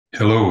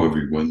Hello,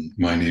 everyone.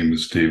 My name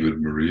is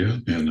David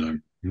Maria, and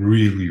I'm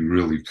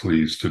really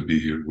pleased to be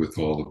here with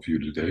all of you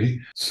today.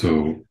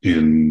 So,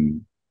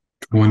 in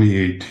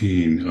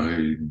 2018,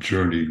 I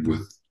journeyed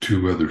with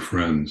two other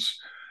friends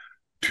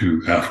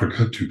to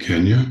Africa, to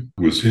Kenya.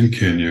 I was in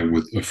Kenya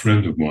with a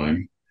friend of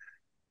mine,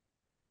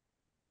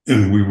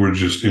 and we were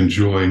just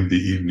enjoying the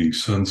evening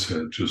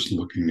sunset, just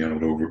looking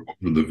out over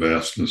the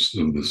vastness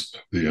of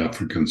the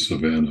African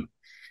savannah.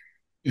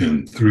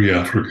 And three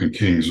African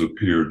kings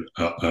appeared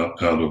out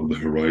of the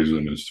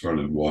horizon and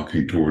started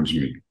walking towards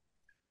me.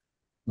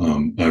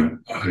 I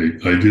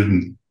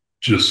didn't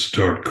just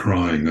start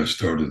crying. I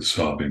started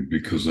sobbing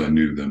because I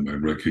knew them. I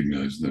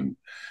recognized them.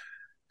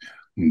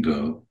 And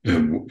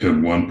at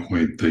one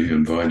point, they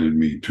invited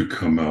me to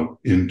come out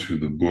into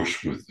the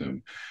bush with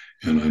them.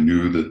 And I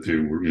knew that they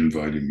were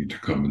inviting me to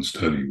come and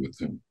study with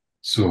them.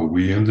 So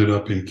we ended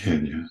up in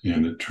Kenya,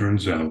 and it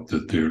turns out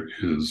that there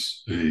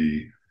is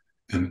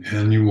an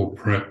annual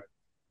prayer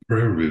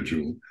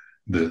vigil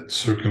that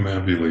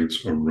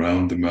circumambulates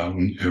around the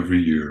mountain every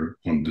year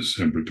on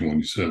December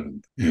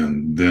 27th.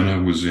 And then I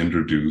was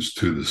introduced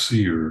to the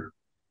seer,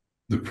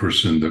 the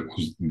person that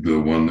was the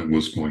one that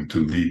was going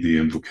to lead the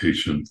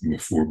invocation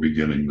before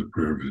beginning the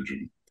prayer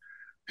vigil.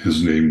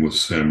 His name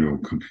was Samuel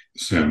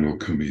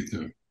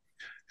Kamitha.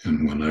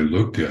 And when I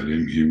looked at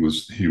him, he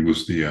was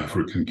the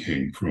African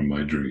king from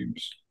my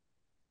dreams.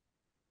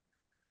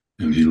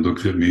 And he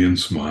looked at me and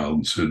smiled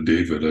and said,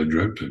 "David, I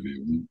dreamt of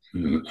you."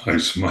 And I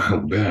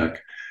smiled back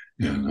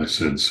and I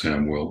said,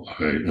 "Samuel,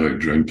 I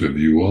dreamt of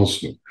you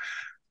also."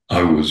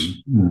 I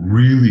was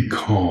really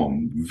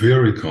calm,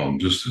 very calm,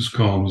 just as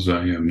calm as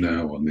I am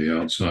now on the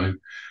outside.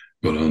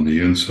 But on the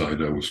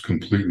inside, I was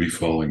completely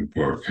falling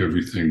apart.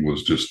 Everything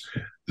was just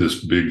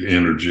this big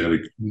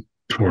energetic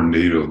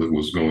tornado that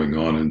was going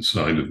on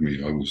inside of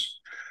me. I was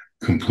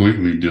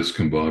completely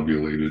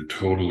discombobulated,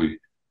 totally.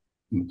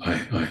 I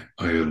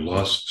had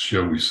lost,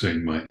 shall we say,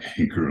 my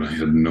anchor. I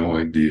had no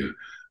idea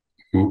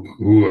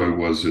who I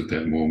was at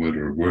that moment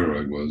or where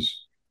I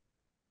was.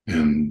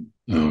 And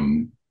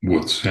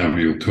what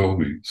he told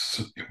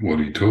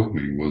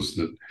me was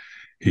that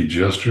he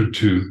gestured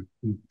to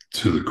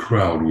the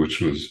crowd, which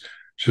was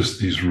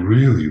just these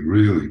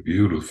really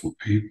beautiful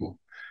people.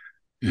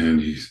 And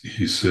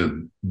he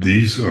said,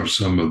 "These are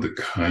some of the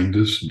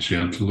kindest,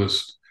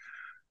 gentlest,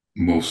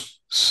 most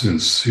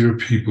sincere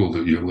people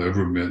that you'll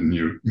ever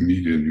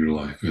meet in your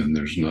life. And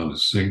there's not a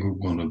single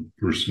one of the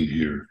person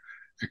here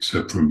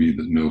except for me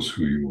that knows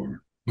who you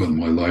are. But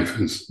my life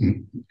has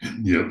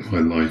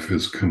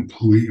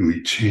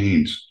completely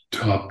changed,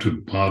 top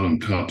to bottom,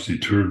 topsy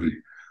turvy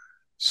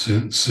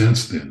since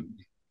then.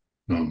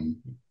 Um,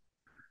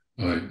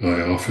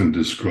 I often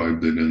describe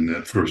that in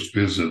that first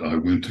visit, I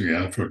went to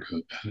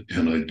Africa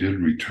and I did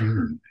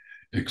return,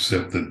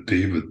 except that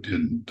David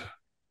didn't.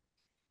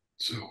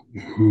 So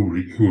who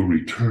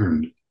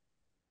returned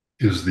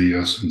is the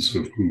essence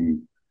of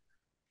who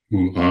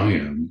I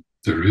am.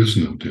 There is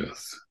no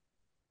death.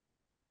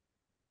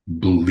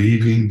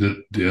 Believing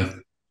that death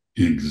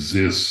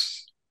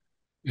exists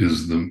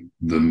is the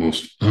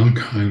most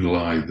unkind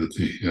lie that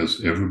has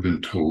ever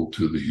been told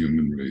to the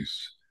human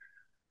race.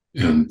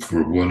 And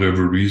for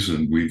whatever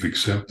reason, we've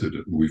accepted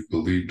it. We've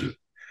believed it.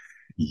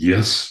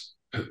 Yes,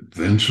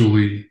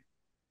 eventually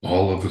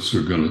all of us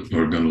are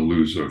gonna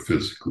lose our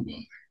physical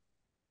body.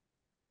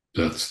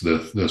 That's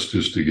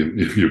just a given.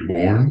 If you're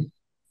born,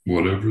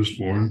 whatever's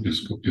born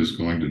is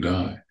going to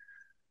die.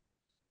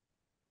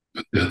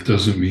 But that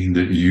doesn't mean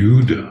that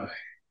you die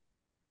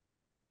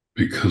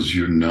because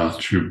you're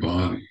not your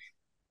body.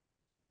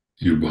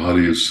 Your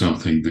body is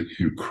something that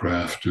you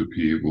craft to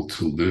be able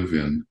to live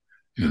in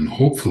and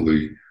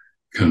hopefully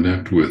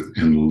connect with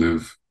and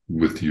live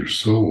with your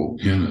soul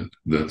in it.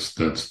 That's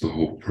the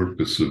whole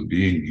purpose of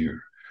being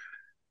here,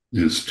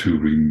 is to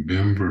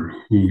remember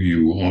who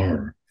you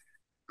are.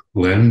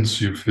 Cleanse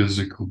your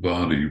physical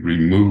body,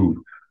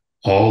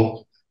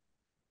 all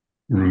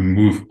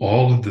remove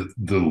all of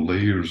the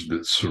layers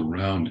that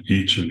surround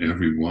each and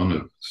every one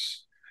of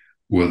us,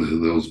 whether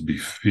those be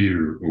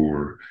fear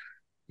or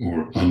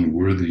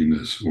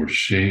unworthiness or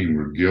shame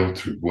or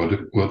guilt or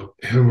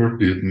whatever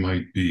it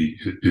might be.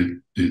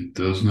 It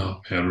does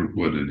not matter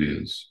what it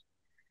is.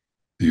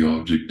 The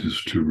object is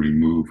to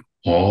remove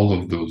all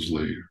of those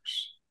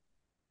layers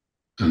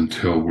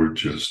until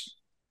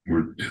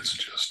it's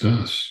just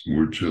us.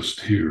 We're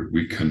just here.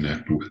 We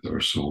connect with our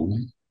soul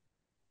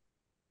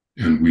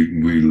and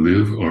we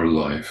live our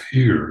life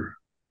here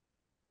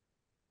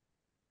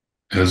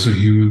as a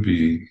human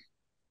being,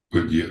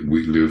 but yet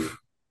we live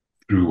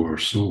through our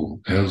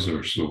soul, as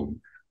our soul,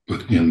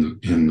 but in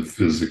the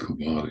physical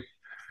body.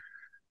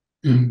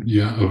 And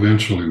yeah,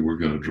 eventually we're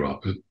going to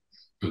drop it,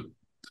 but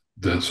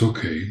that's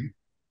okay.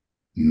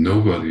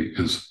 Nobody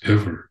is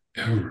ever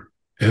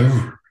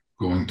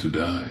going to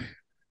die.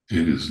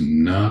 It is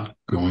not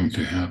going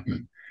to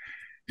happen.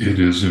 It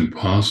is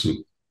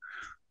impossible.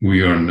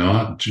 We are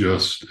not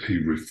just a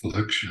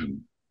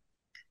reflection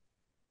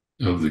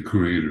of the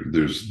Creator.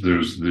 There's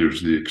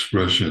the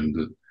expression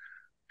that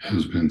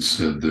has been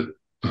said that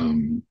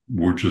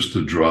we're just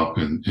a drop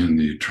in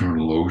the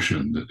eternal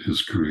ocean that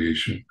is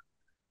creation.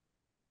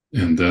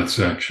 And that's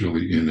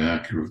actually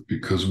inaccurate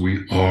because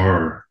we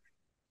are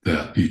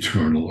that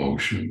eternal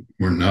ocean.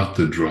 We're not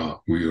the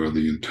drop. We are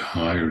the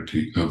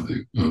entirety of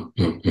the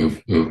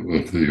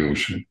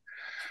ocean.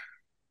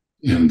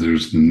 And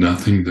there's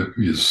nothing that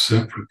is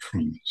separate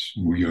from us.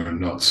 We are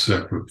not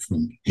separate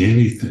from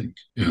anything.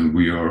 And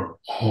we are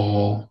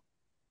all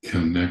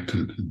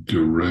connected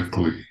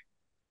directly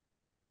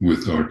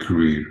with our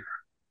Creator.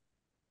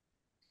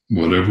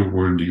 Whatever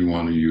word you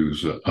want to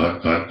use,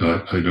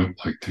 I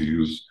don't like to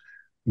use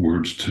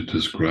words to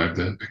describe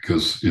that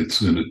because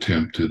it's an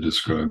attempt to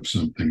describe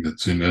something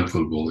that's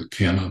inevitable. It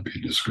cannot be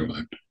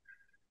described.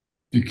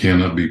 It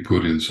cannot be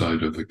put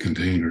inside of a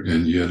container,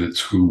 and yet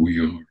it's who we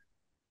are.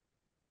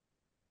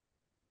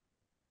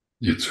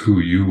 It's who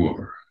you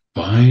are.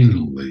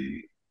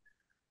 Finally,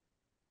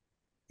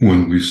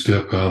 when we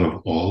step out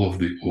of all of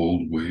the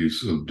old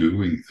ways of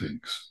doing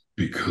things,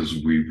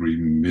 because we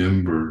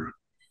remember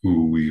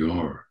who we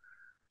are,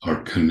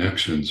 our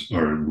connections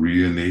are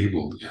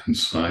re-enabled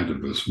inside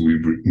of us. We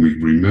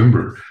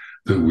remember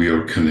that we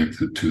are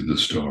connected to the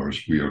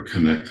stars. We are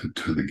connected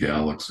to the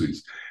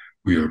galaxies.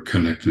 We are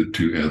connected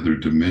to other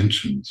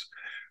dimensions.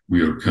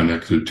 We are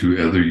connected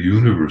to other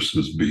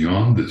universes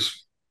beyond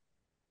this.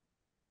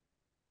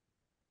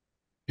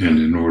 And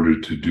in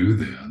order to do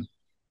that,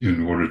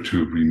 in order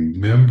to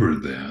remember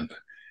that,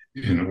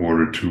 in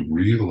order to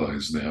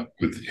realize that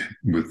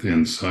with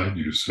inside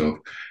yourself,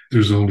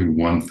 there's only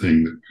one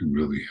thing that we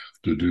really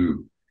have to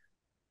do.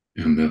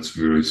 And that's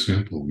very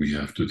simple. We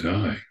have to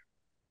die.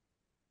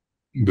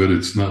 But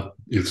it's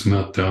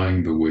not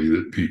dying the way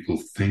that people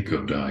think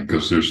of dying,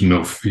 because there's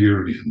no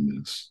fear in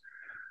this.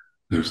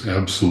 There's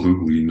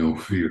absolutely no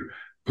fear.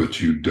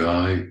 But you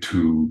die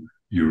to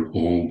your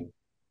old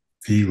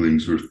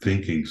feelings or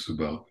thinkings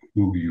about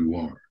who you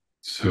are.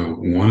 So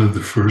one of the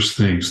first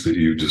things that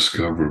you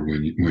discover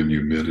when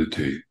you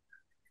meditate,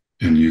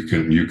 and you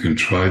can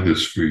try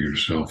this for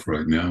yourself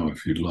right now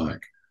if you'd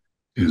like,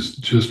 is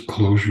just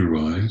close your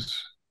eyes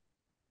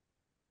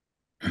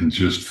and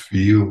just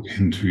feel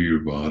into your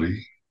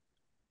body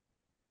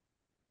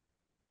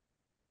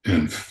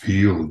and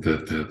feel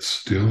that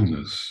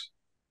stillness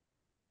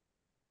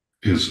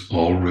is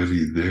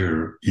already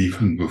there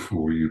even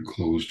before you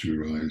closed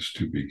your eyes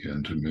to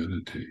begin to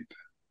meditate,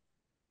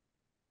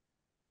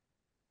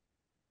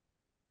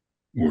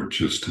 or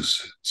just to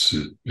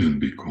sit and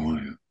be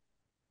quiet.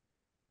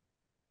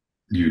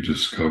 You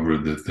discover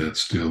that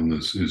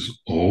stillness is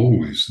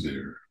always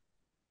there.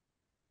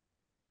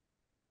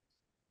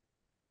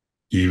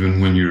 Even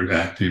when you're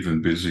active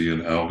and busy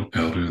and out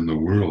in the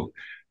world,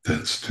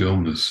 that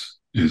stillness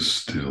is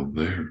still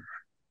there.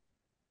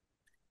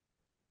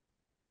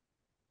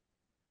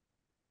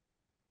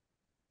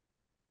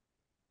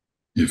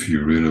 If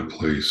you're in a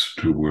place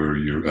to where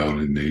you're out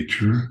in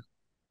nature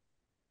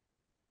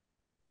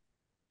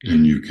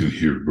and you can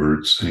hear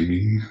birds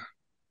singing,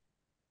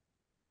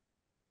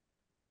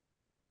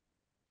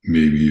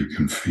 maybe you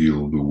can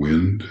feel the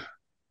wind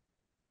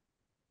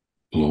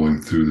blowing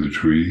through the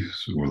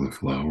trees or the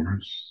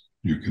flowers.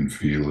 You can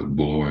feel it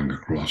blowing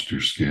across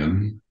your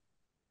skin,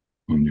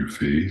 on your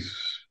face.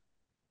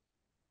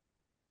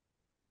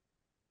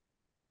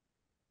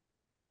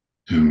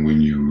 And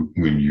when you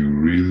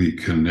really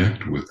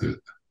connect with it,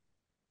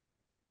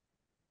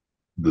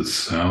 the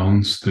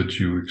sounds that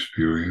you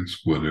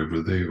experience,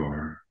 whatever they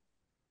are,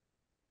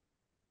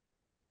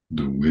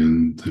 the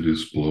wind that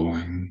is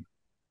blowing,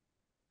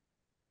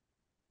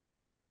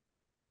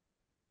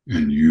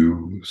 and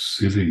you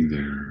sitting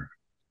there,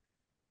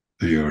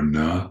 they are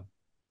not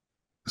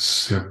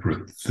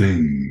separate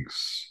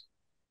things.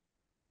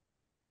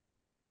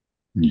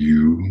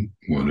 You,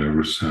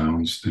 whatever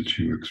sounds that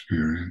you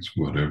experience,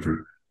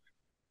 whatever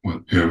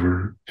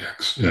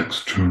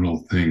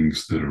external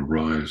things that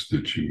arise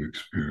that you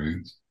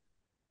experience,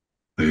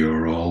 they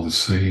are all the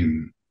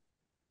same.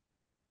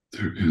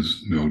 There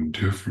is no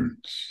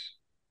difference.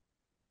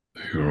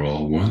 They are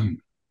all one.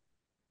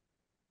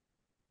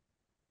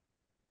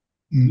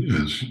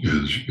 As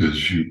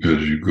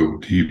you go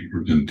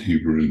deeper and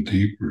deeper and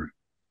deeper,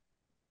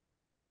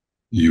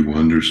 you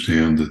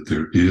understand that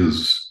there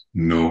is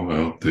no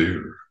out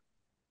there.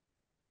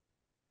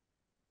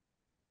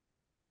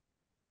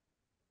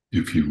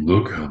 If you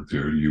look out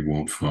there, you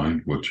won't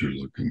find what you're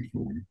looking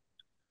for.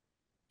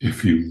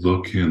 If you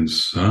look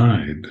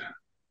inside,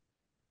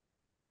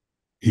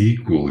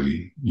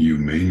 equally, you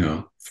may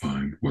not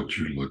find what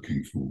you're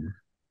looking for.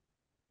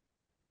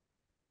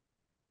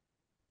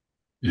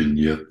 And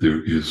yet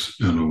there is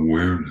an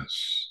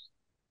awareness.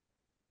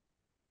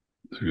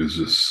 There is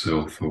a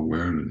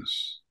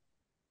self-awareness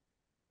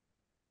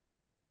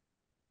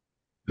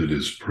that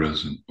is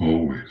present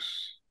always.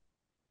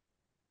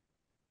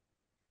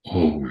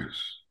 Always.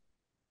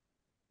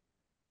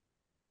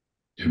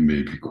 It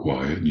may be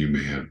quiet and you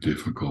may have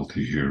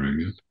difficulty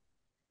hearing it.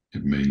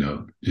 It may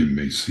not, it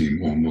may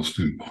seem almost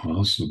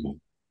impossible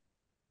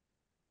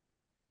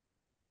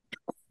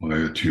to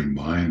quiet your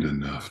mind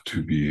enough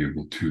to be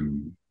able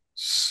to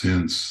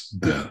sense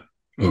that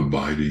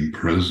abiding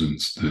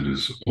presence that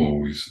is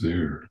always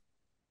there.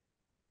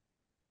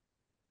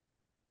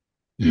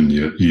 And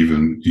yet,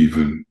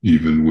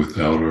 even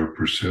without our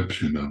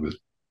perception of it,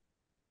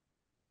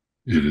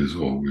 it is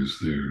always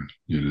there.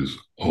 It is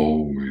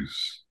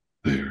always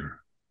there.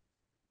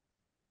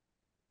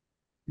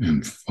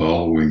 And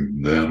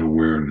following that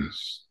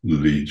awareness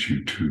leads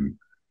you to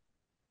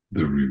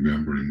the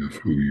remembering of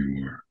who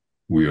you are.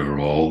 We are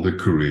all the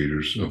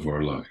creators of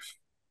our life,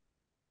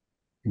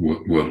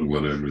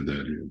 whatever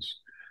that is.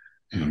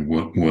 And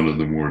one of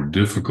the more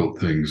difficult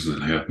things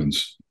that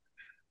happens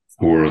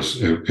for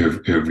us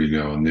every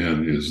now and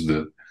then is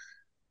that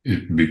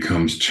it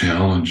becomes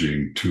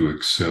challenging to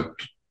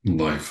accept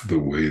life the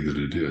way that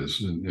it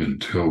is, and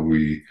until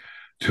we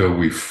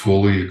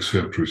fully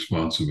accept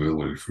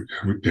responsibility for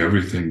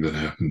everything that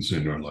happens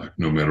in our life,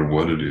 no matter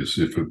what it is.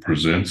 If it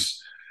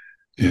presents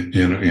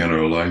in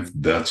our life,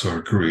 that's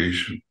our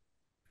creation.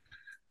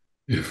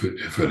 If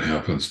it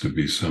happens to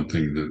be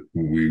something that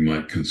we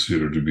might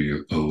consider to be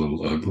a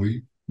little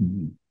ugly,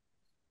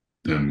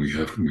 then we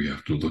have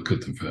to look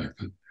at the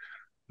fact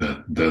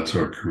that that's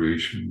our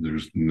creation.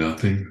 There's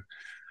nothing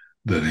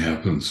that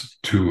happens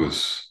to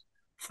us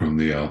from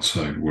the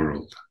outside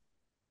world.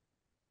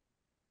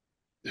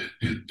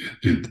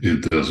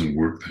 It doesn't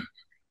work that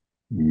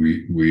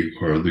way. We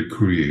are the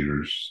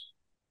creators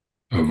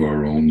of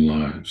our own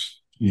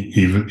lives.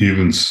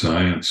 Even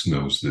science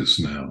knows this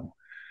now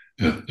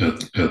at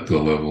the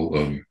level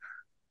of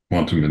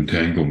quantum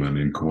entanglement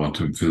in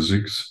quantum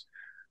physics.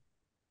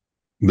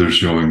 They're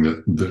showing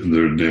that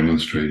they're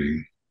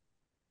demonstrating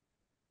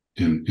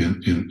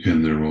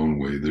in their own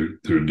way.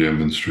 They're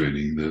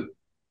demonstrating that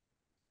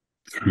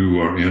through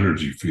our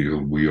energy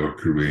field, we are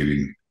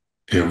creating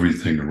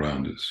everything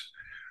around us.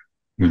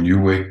 When you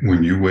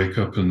wake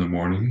up in the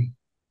morning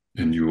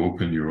and you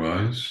open your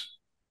eyes,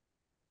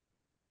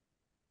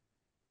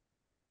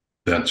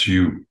 that's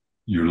you.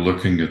 You're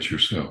looking at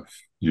yourself.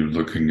 You're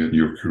looking at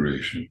your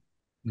creation.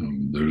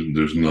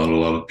 There's not a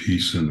lot of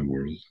peace in the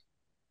world.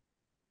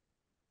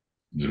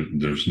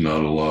 There's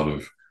not a lot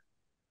of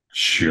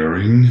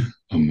sharing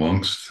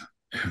amongst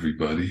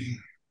everybody.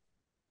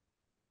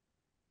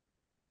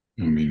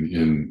 I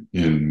mean,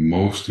 in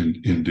most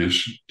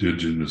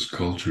indigenous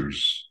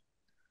cultures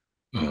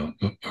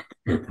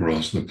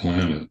across the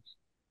planet,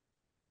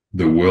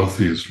 the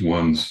wealthiest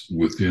ones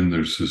within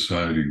their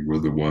society were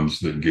the ones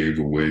that gave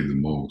away the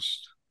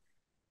most,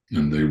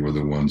 and they were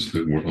the ones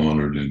that were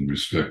honored and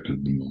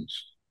respected the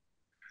most.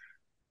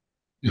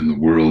 In the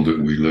world that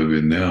we live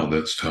in now,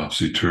 that's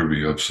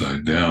topsy-turvy,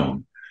 upside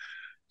down,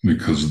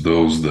 because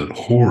those that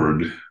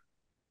hoard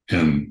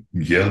and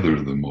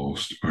gather the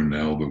most are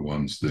now the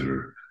ones that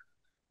are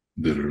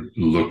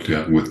looked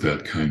at with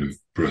that kind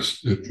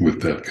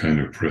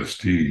of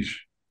prestige,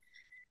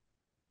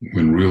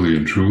 when really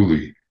and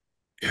truly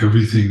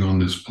everything on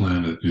this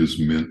planet is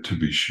meant to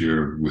be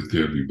shared with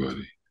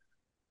everybody.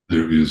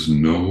 There is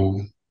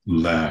no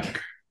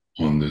lack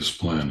on this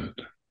planet.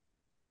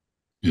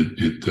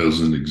 It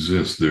doesn't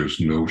exist. There's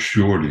no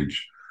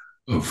shortage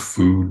of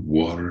food,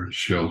 water,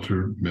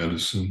 shelter,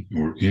 medicine,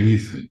 or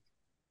anything.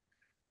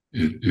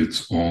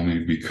 It's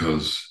only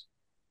because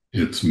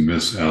it's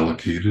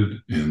misallocated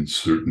and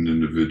certain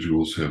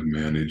individuals have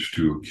managed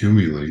to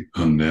accumulate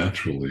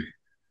unnaturally.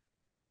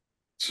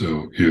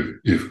 So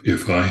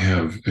if I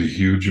have a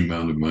huge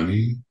amount of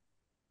money,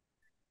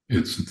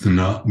 it's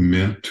not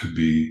meant to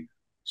be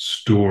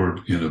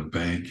stored in a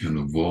bank in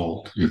a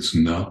vault. It's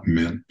not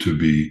meant to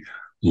be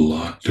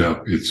locked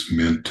up. It's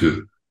meant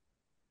to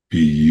be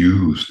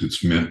used.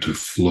 It's meant to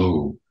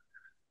flow.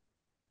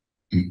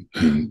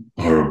 And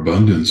our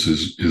abundance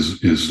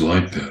is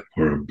like that.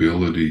 Our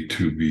ability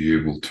to be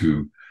able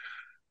to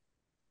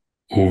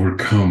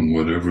overcome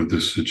whatever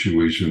the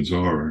situations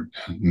are.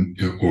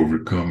 And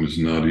overcome is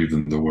not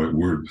even the right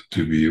word, but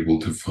to be able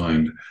to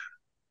find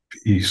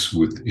peace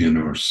within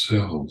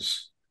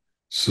ourselves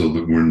so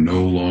that we're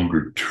no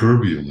longer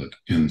turbulent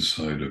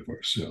inside of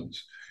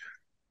ourselves.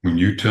 When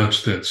you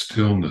touch that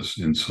stillness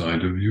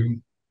inside of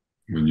you,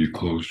 when you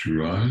close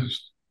your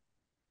eyes,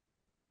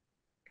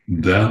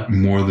 that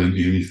more than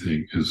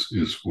anything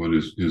is what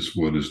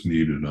is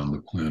needed on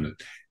the planet.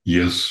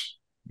 Yes,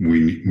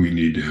 we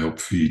need to help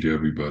feed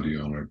everybody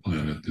on our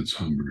planet that's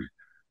hungry.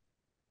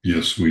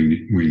 Yes,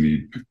 we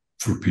need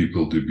for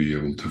people to be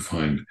able to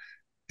find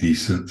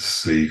decent,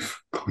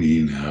 safe,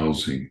 clean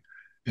housing,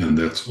 and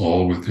that's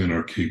all within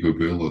our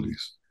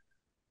capabilities.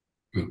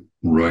 But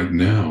right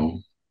now,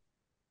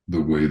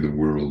 the way the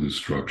world is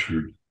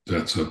structured,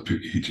 that's up to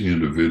each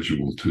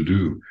individual to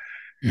do.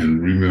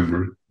 And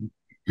remember,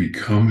 we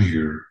come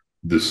here,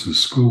 this is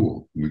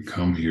school. We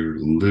come here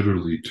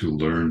literally to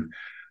learn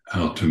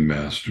how to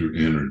master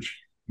energy.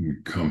 We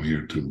come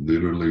here to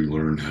literally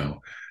learn how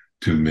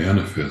to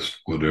manifest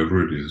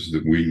whatever it is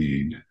that we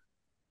need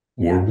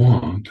or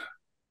want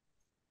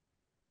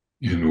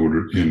in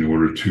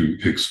order to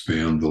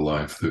expand the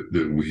life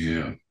that we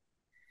have.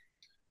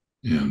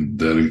 And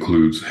that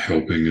includes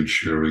helping and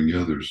sharing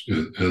others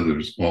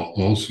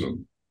also.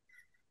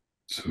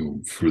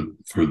 So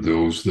for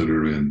those that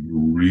are in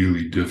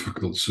really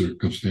difficult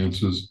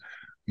circumstances,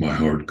 my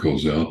heart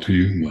goes out to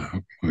you.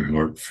 My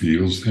heart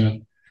feels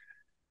that.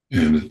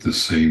 And at the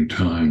same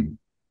time,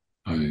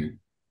 I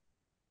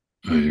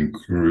I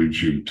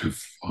encourage you to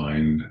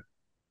find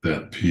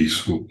that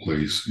peaceful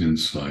place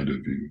inside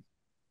of you.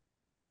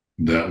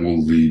 That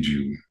will lead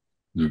you.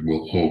 It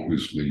will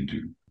always lead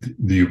you.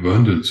 The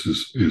abundance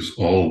is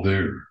all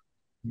there.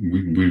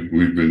 We've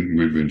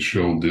been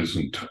showed this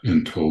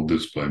and told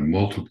this by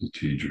multiple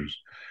teachers.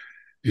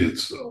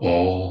 It's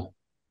all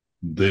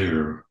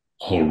there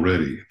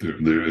already.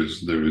 There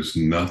is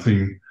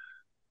nothing.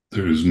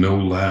 There is no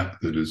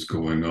lack that is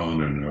going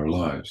on in our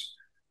lives.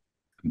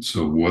 And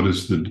so, what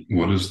is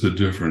the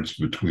difference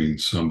between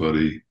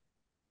somebody,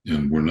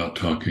 and we're not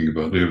talking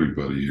about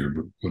everybody here,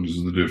 but what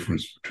is the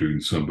difference between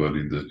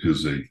somebody that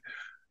is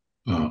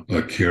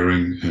a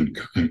caring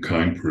and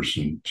kind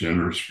person,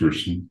 generous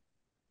person,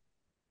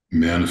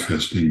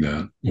 manifesting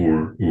that,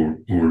 or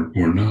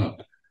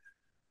not?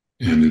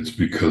 And it's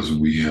because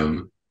we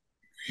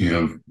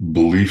have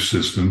belief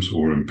systems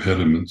or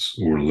impediments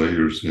or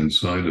layers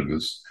inside of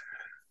us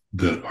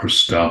that are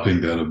stopping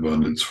that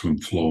abundance from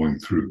flowing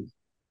through.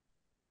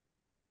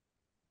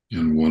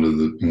 And one of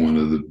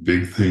the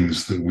big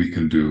things that we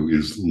can do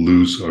is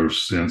lose our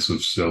sense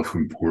of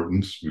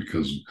self-importance,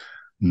 because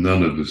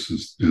none of us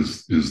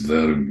is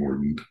that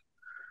important.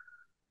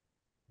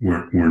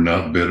 We're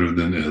not better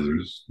than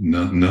others.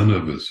 None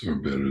of us are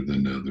better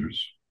than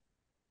others.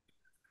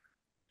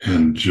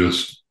 And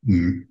just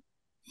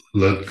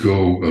let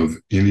go of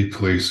any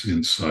place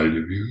inside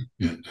of you,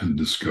 and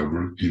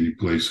discover any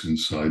place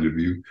inside of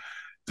you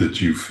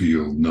that you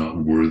feel not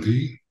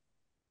worthy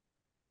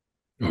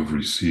of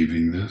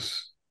receiving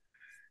this.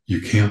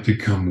 You can't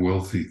become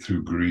wealthy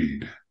through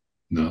greed,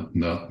 not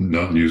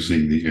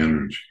using the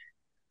energy.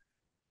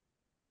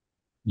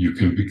 You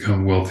can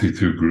become wealthy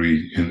through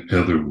greed in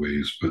other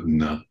ways, but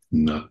not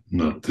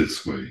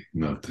this way.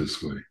 Not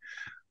this way.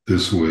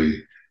 This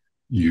way,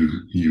 you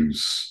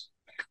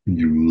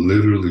you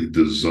literally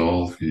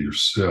dissolve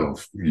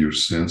yourself, your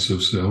sense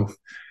of self,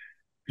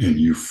 and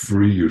you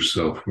free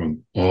yourself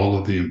from all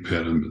of the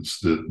impediments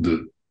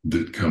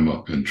that come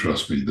up. And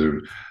trust me,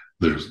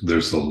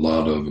 there's a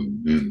lot of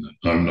them, and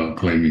I'm not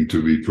claiming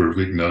to be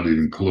perfect, not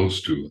even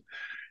close to it.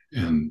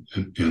 And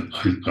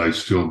I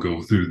still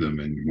go through them,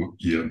 and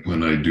yet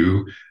when I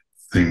do,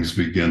 things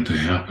begin to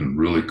happen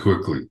really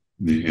quickly.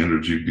 The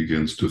energy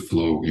begins to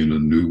flow in a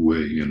new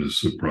way, in a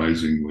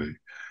surprising way.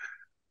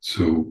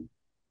 So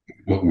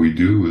what we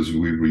do is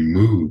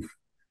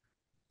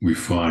we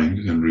find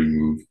and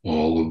remove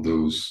all of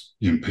those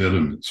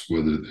impediments,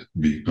 whether that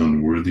be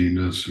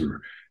unworthiness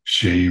or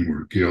shame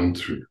or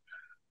guilt or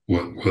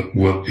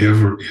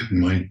whatever it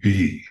might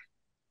be.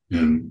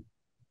 And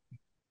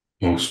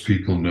most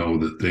people know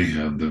that they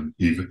have them,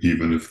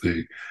 even if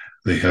they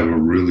have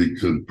a really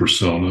good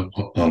persona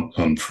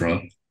on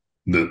front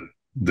that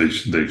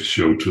they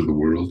show to the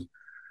world.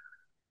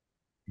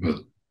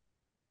 But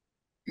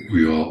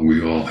we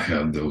all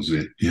have those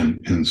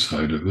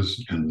inside of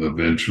us, and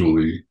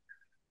eventually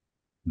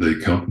they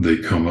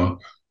come up,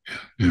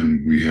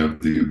 and we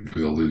have the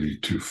ability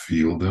to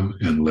feel them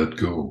and let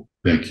go.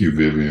 Thank you,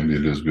 Vivian.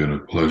 It has been a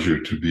pleasure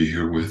to be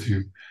here with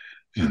you.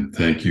 And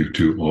thank you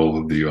to all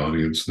of the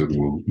audience that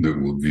will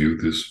view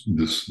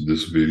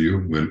this video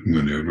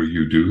whenever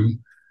you do.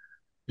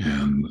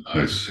 And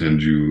I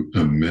send you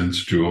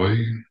immense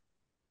joy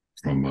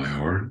from my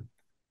heart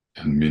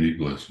and many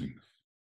blessings.